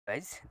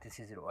Guys, this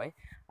is রয়।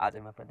 আজ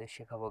আমি আপনাদের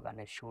শেখাবো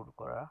গানের সুর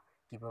করা,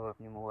 কিভাবে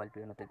আপনি মোবাইল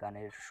পিয়ানোতে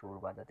গানের সুর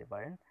বাজাতে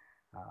পারেন।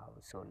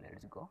 So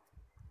let's go.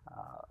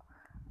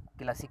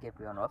 Classic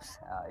piano apps,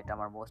 এটা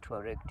আমার মোস্ট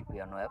ফেভারিট একটি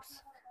পিয়ানো অ্যাপস।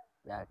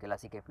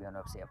 ক্লাসিক পিয়ানো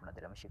অ্যাপসে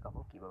আপনাদের আমি শেখাবো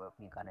কীভাবে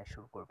আপনি গানের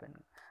সুর করবেন।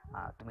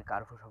 তুমি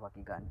কার পোষা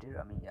পাখি গানটির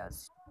আমি আজ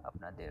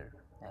আপনাদের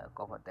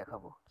কভার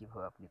দেখাবো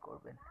কীভাবে আপনি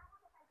করবেন।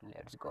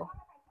 Let's go.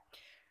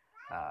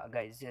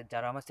 গাইজ,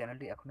 যারা আমার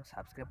চ্যানেলটি এখনও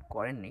সাবস্ক্রাইব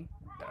করেননি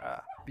তারা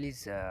প্লিজ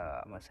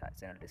আমার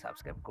চ্যানেলটি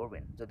সাবস্ক্রাইব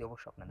করবেন, যদি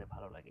অবশ্য আপনাদের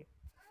ভালো লাগে।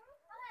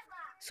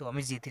 সো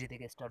আমি G3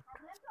 থেকে স্টার্ট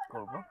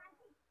করব।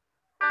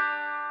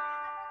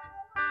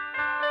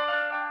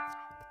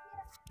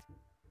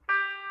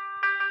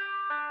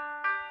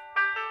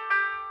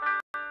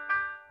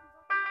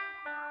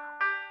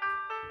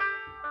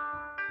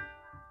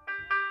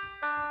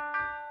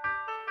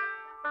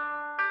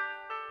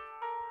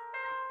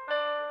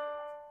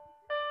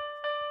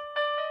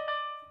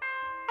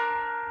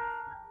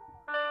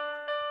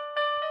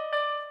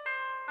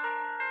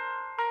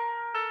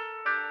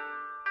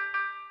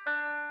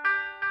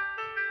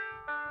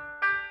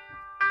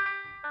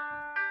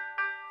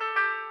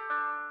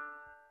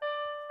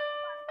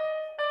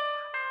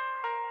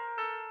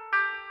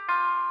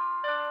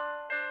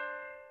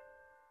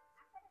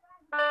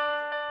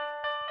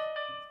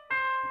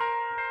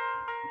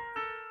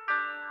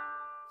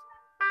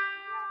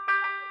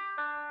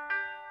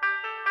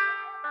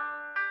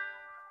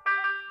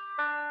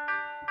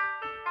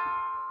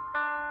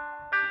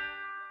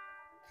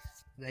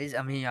 গাইজ,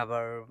 আমি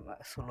আবার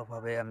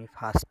সোলোভাবে আমি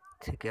ফার্স্ট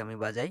থেকে আমি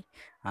বাজাই,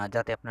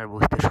 যাতে আপনার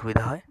বুঝতে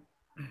সুবিধা হয়।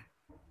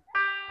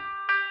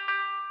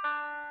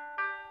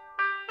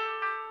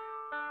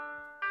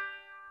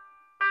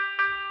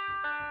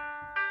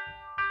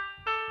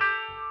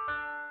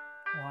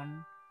 ওয়ান,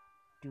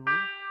 টু,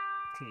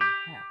 থ্রি,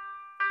 হ্যাঁ।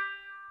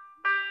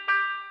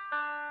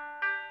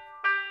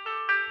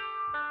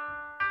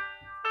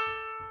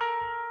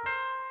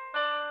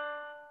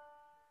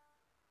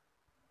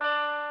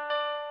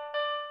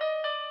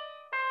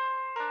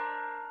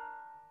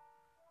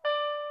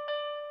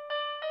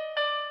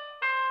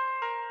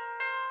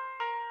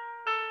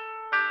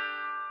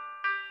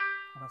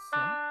 আবার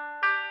সেম।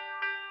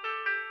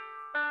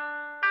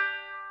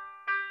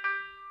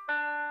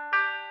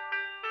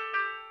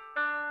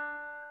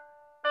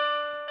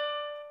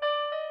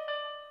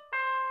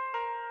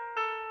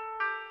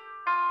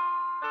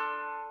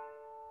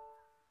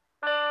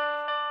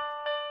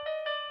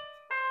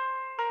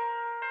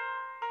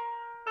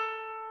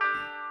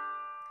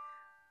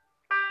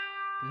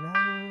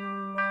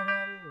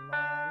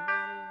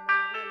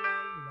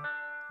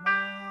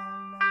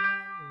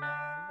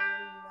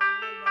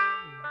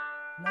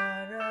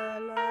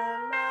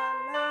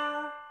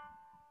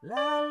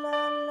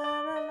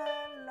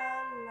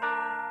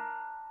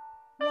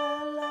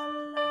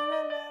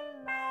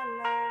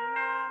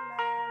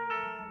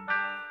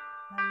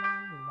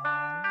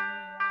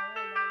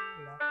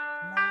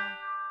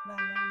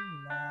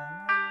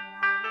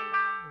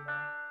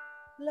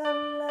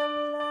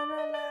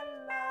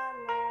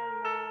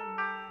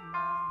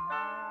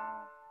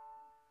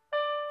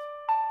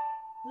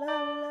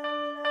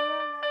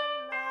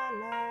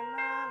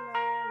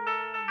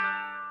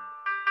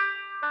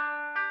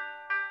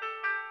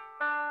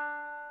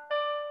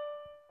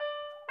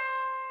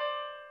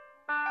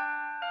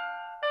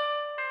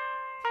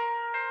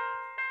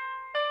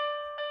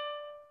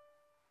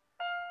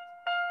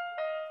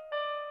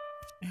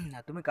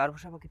 তুমি কার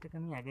পোষা পাখি থেকে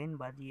আমি অ্যাগেইন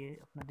বাজিয়ে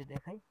আপনাদের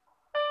দেখাই।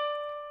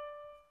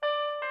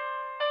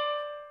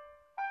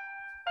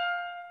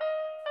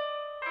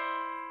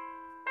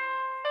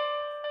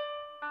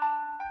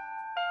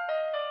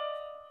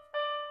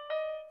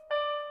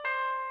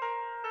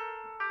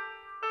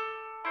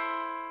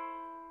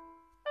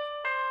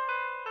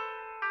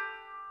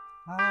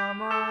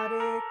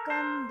 আমারে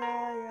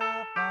কান্দায়া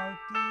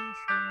পাখি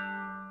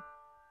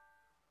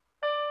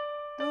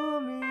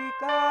তুমি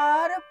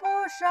কার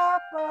পোষা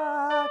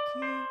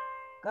পাখি,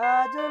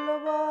 কাজল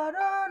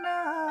বরণ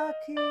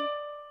আখি,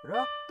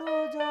 রক্ত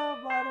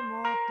জবার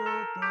মতো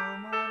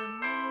তোমার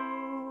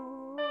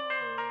মুখ,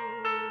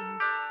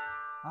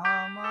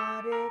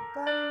 আমারে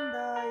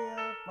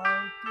কান্দায়া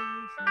পাখি।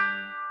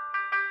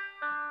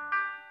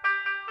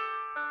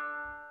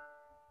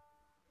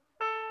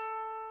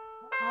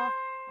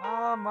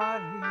 আমার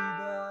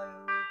হৃদয়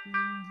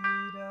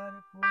পিঞ্জিরার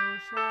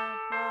পোষা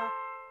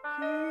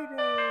পাখি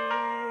রে,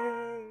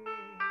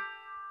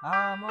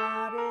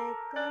 আমারে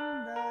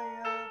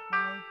কান্দায়া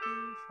পাখি।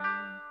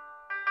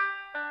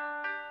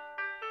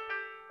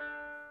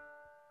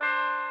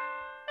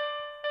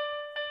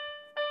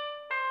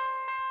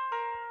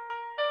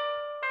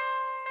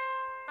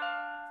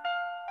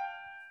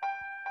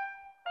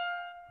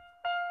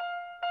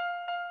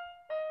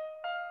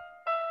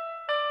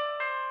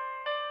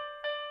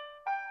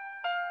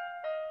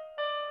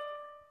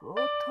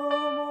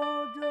 প্রথম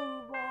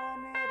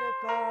যৌবনের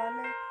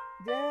কালে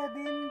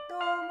যেদিন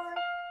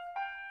তোমায়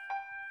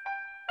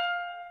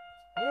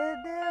এ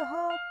দেহ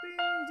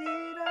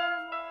পিঞ্জিরার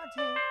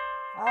মাঝে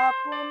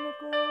আপন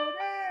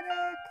করে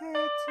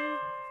রেখেছি,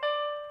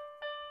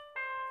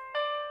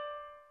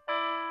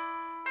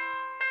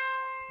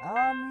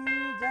 আমি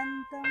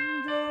জানতাম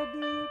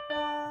যদি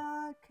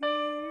পাখি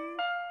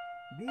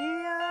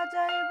দিয়া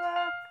যাইবা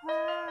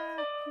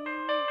ফাঁকি,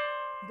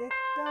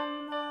 দেখতাম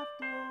না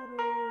তোর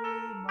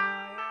ওই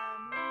মায়া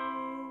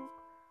মুখ।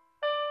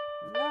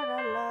 লা লা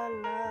লা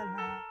লা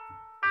লা,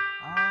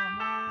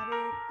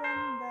 আমারে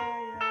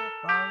কান্দায়া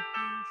পাও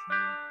কি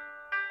সুখ।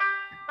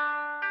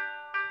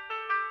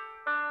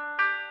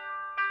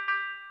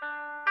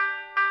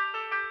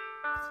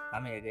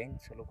 আমি এগেইন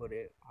সোলো করে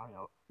আমি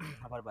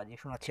আবার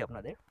বাজিয়ে শোনাচ্ছি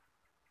আপনাদের।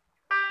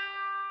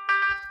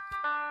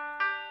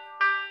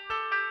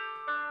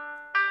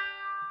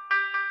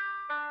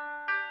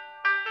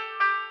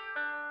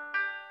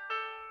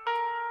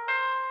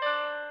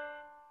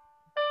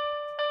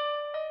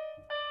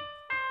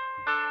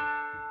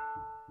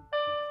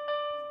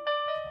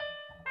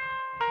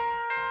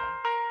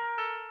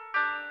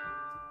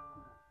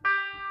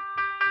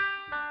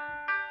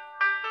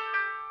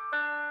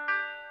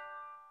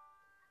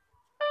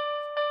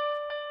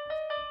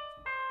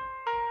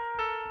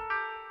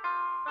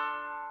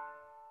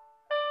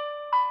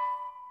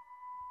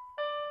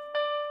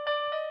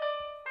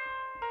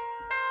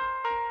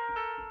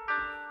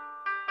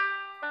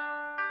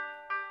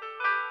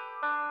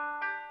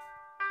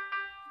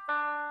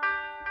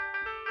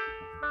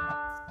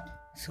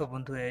 সো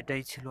বন্ধু,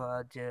 এটাই ছিল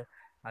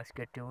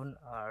আজকের টিউন।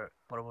 আর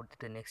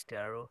পরবর্তীতে নেক্সটে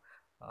আরও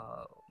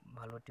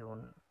ভালো টিউন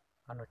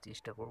আনার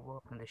চেষ্টা করব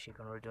আপনাদের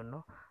শেখানোর জন্য।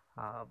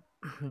 আহ,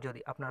 যদি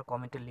আপনারা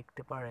কমেন্টে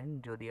লিখতে পারেন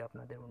যদি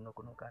আপনাদের অন্য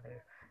কোনো গানের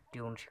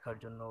টিউন শেখার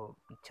জন্য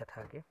ইচ্ছা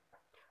থাকে।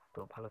 তো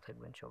ভালো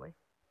থাকবেন সবাই।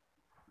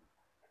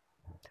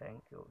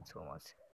 Thank you so much.